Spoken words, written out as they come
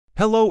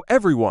Hello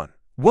everyone,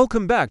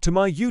 welcome back to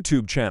my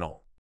YouTube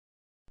channel.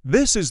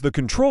 This is the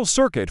control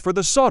circuit for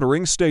the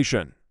soldering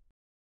station.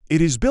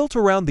 It is built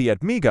around the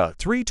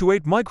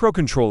Atmega328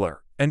 microcontroller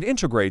and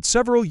integrates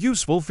several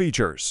useful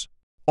features.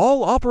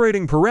 All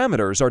operating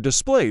parameters are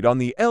displayed on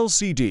the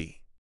LCD.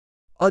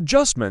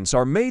 Adjustments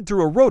are made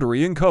through a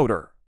rotary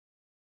encoder.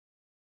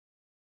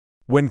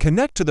 When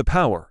connect to the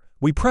power,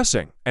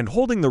 pressing and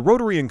holding the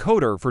rotary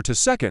encoder for 2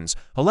 seconds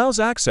allows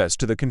access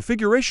to the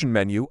configuration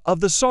menu of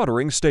the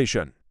soldering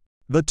station.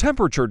 The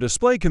temperature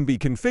display can be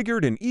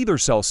configured in either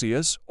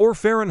Celsius or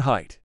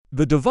Fahrenheit.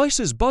 The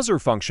device's buzzer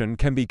function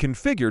can be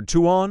configured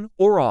to on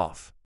or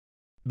off.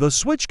 The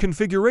switch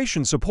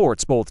configuration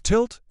supports both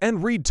tilt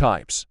and read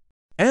types.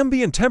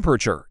 Ambient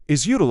temperature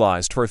is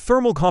utilized for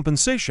thermal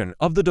compensation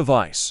of the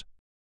device.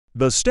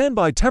 The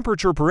standby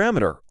temperature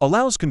parameter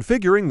allows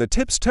configuring the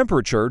tip's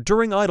temperature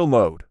during idle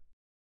mode.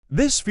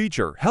 This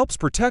feature helps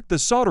protect the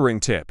soldering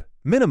tip,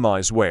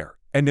 minimize wear,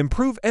 and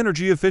improve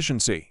energy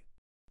efficiency.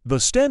 The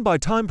standby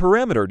time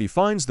parameter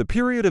defines the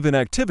period of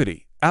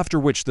inactivity, after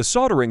which the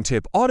soldering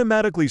tip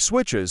automatically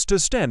switches to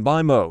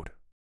standby mode.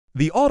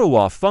 The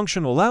auto-off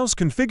function allows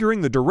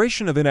configuring the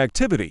duration of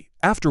inactivity,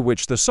 after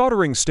which the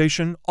soldering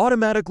station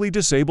automatically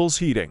disables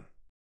heating.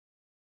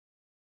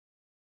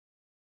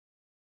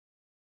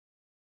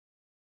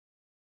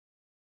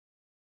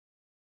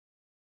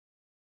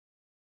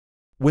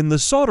 When the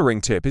soldering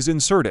tip is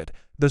inserted,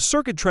 the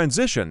circuit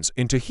transitions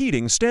into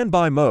heating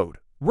standby mode,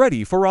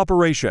 ready for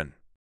operation.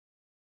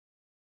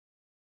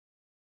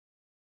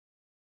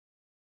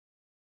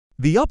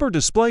 The upper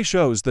display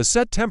shows the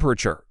set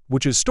temperature,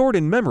 which is stored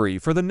in memory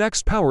for the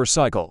next power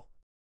cycle.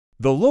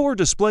 The lower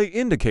display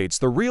indicates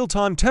the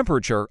real-time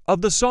temperature of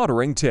the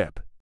soldering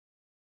tip.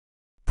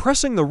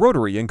 Pressing the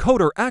rotary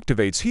encoder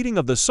activates heating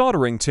of the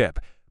soldering tip.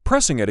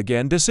 Pressing it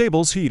again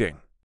disables heating.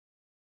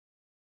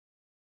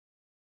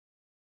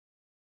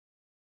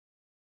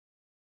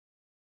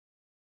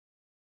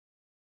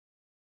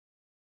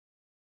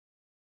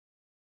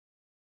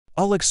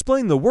 I'll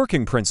explain the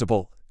working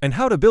principle and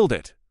how to build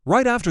it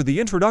right after the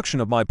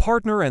introduction of my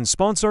partner and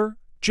sponsor,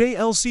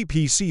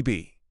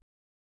 JLCPCB.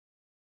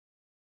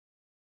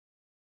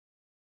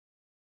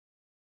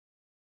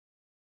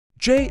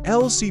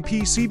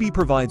 JLCPCB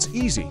provides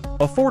easy,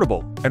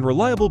 affordable, and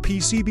reliable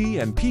PCB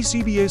and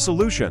PCBA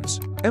solutions,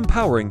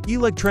 empowering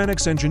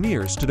electronics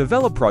engineers to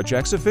develop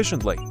projects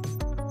efficiently.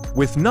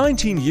 With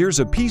 19 years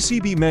of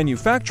PCB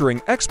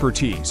manufacturing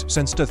expertise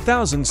since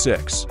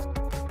 2006,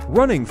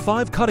 running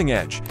 5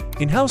 cutting-edge,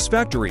 in-house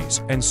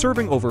factories and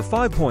serving over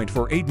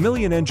 5.48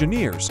 million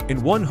engineers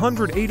in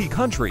 180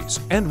 countries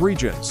and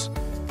regions.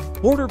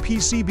 Order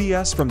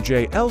PCBs from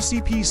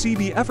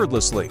JLCPCB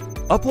effortlessly.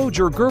 Upload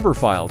your Gerber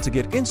file to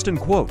get instant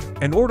quote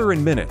and order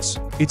in minutes.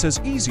 It's as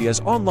easy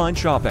as online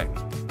shopping.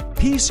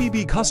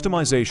 PCB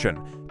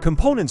customization,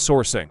 component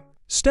sourcing,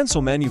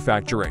 stencil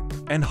manufacturing,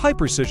 and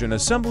high-precision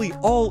assembly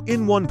all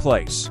in one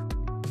place.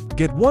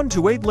 Get 1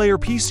 to 8 layer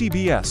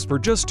PCBs for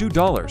just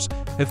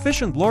 $2,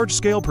 efficient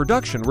large-scale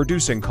production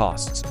reducing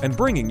costs and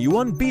bringing you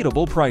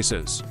unbeatable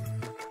prices.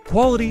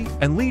 Quality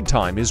and lead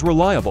time is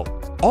reliable,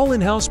 all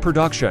in-house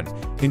production,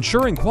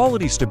 ensuring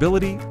quality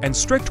stability and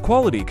strict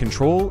quality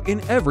control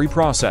in every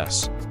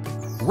process.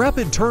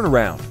 Rapid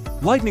turnaround,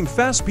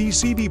 lightning-fast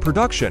PCB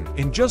production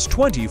in just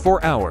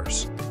 24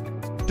 hours.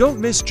 Don't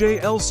miss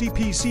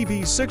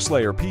JLCPCB's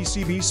 6-layer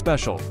PCB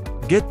special.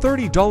 Get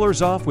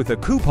 $30 off with a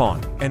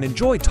coupon and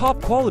enjoy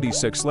top-quality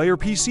 6-layer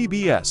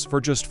PCBs for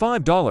just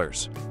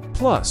 $5.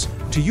 Plus,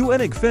 to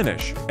UNIC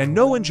finish and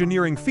no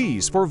engineering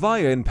fees for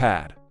via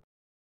InPad.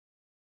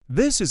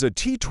 This is a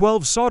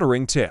T12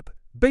 soldering tip.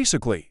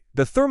 Basically,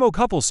 the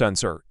thermocouple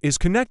sensor is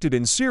connected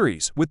in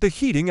series with the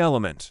heating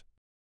element.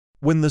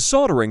 When the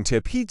soldering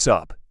tip heats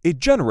up, it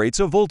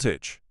generates a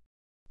voltage.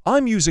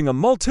 I'm using a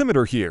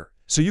multimeter here,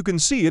 so you can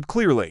see it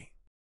clearly.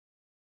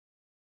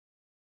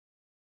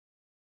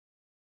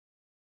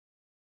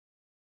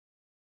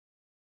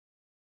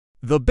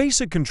 The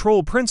basic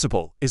control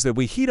principle is that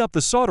we heat up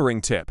the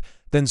soldering tip,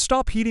 then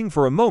stop heating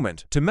for a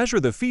moment to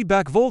measure the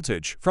feedback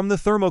voltage from the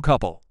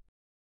thermocouple.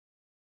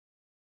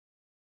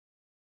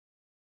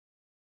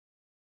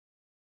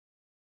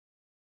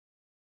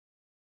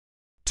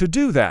 To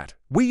do that,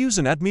 we use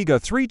an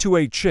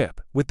Atmega328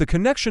 chip with the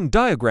connection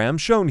diagram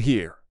shown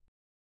here.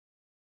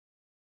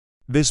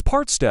 This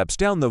part steps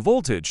down the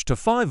voltage to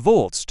 5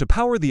 volts to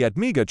power the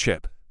Atmega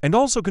chip and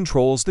also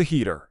controls the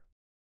heater.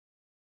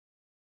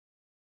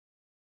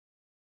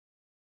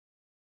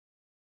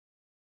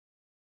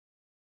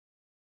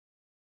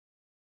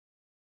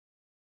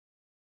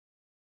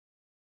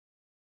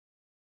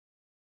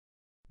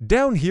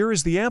 Down here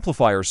is the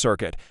amplifier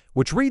circuit,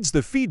 which reads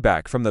the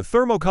feedback from the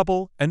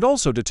thermocouple and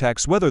also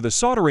detects whether the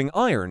soldering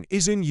iron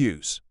is in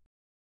use.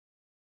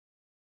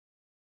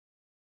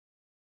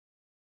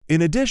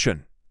 In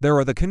addition, there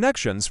are the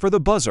connections for the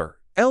buzzer,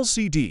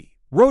 LCD,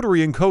 rotary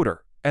encoder,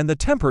 and the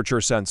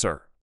temperature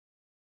sensor.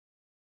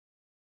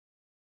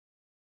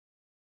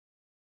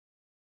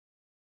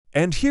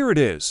 And here it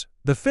is,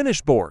 the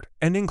finished board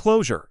and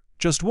enclosure,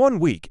 just 1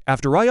 week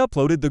after I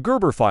uploaded the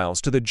Gerber files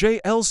to the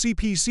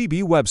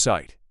JLCPCB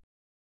website.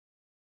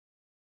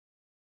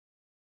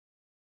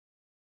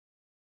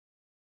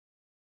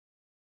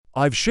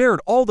 I've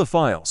shared all the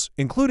files,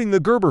 including the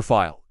Gerber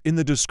file, in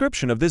the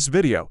description of this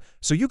video,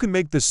 so you can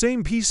make the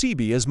same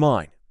PCB as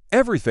mine.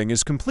 Everything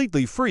is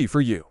completely free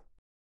for you.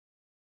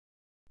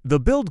 The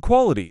build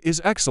quality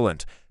is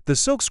excellent, the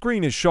silk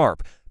screen is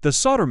sharp, the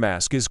solder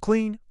mask is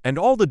clean, and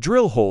all the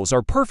drill holes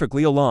are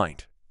perfectly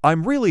aligned.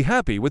 I'm really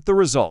happy with the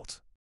result.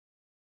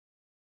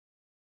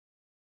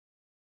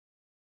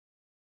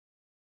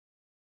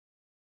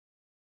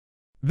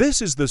 This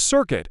is the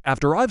circuit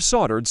after I've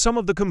soldered some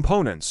of the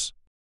components.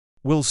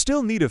 We'll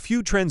still need a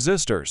few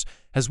transistors,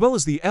 as well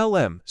as the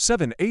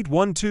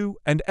LM7812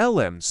 and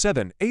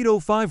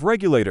LM7805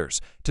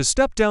 regulators to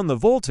step down the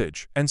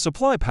voltage and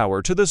supply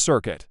power to the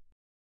circuit.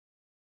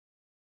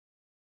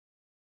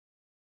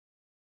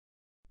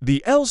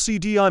 The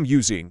LCD I'm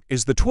using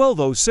is the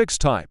 1206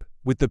 type,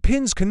 with the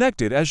pins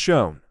connected as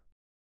shown.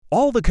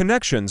 All the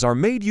connections are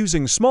made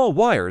using small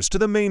wires to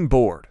the main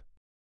board.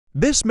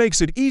 This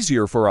makes it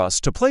easier for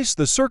us to place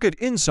the circuit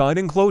inside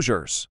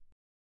enclosures.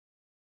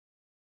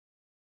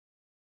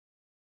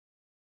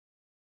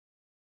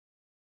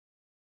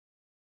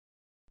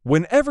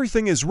 When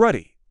everything is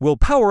ready, we'll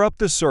power up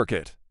the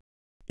circuit.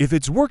 If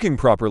it's working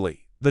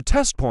properly, the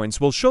test points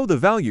will show the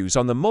values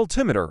on the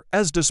multimeter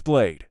as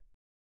displayed.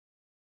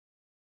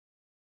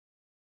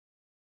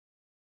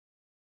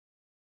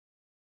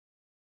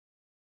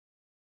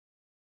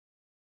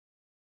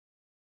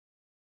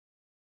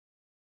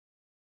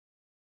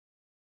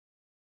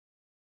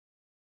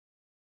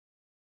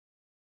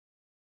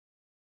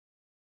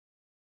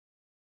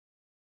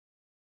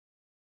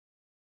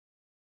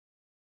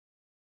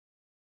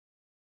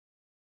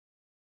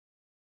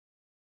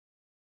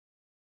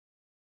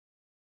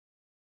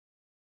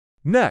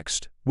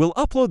 Next, we'll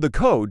upload the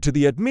code to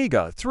the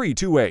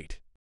Atmega328.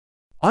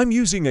 I'm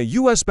using a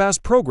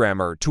USB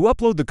programmer to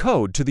upload the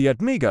code to the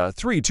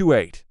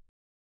Atmega328.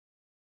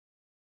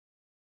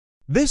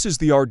 This is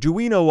the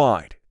Arduino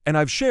IDE, and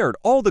I've shared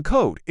all the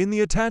code in the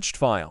attached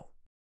file.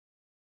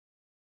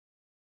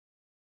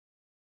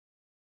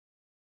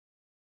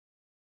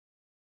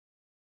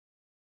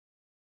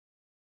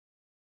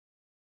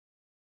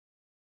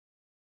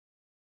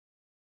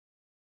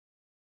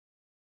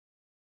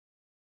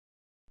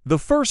 The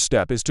first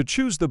step is to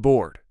choose the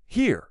board.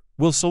 Here,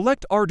 we'll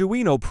select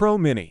Arduino Pro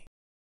Mini.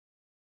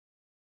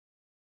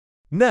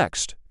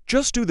 Next,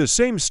 just do the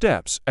same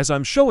steps as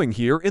I'm showing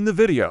here in the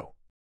video.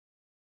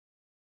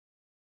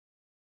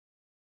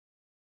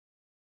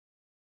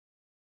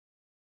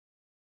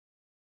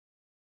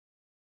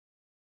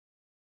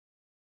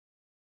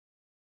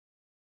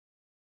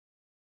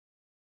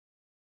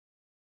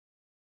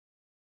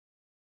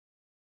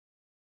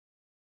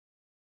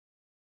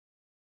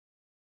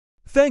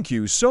 Thank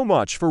you so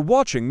much for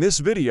watching this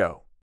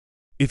video.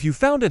 If you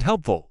found it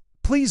helpful,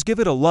 please give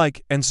it a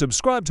like and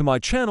subscribe to my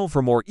channel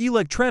for more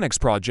electronics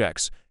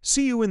projects.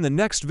 See you in the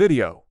next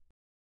video.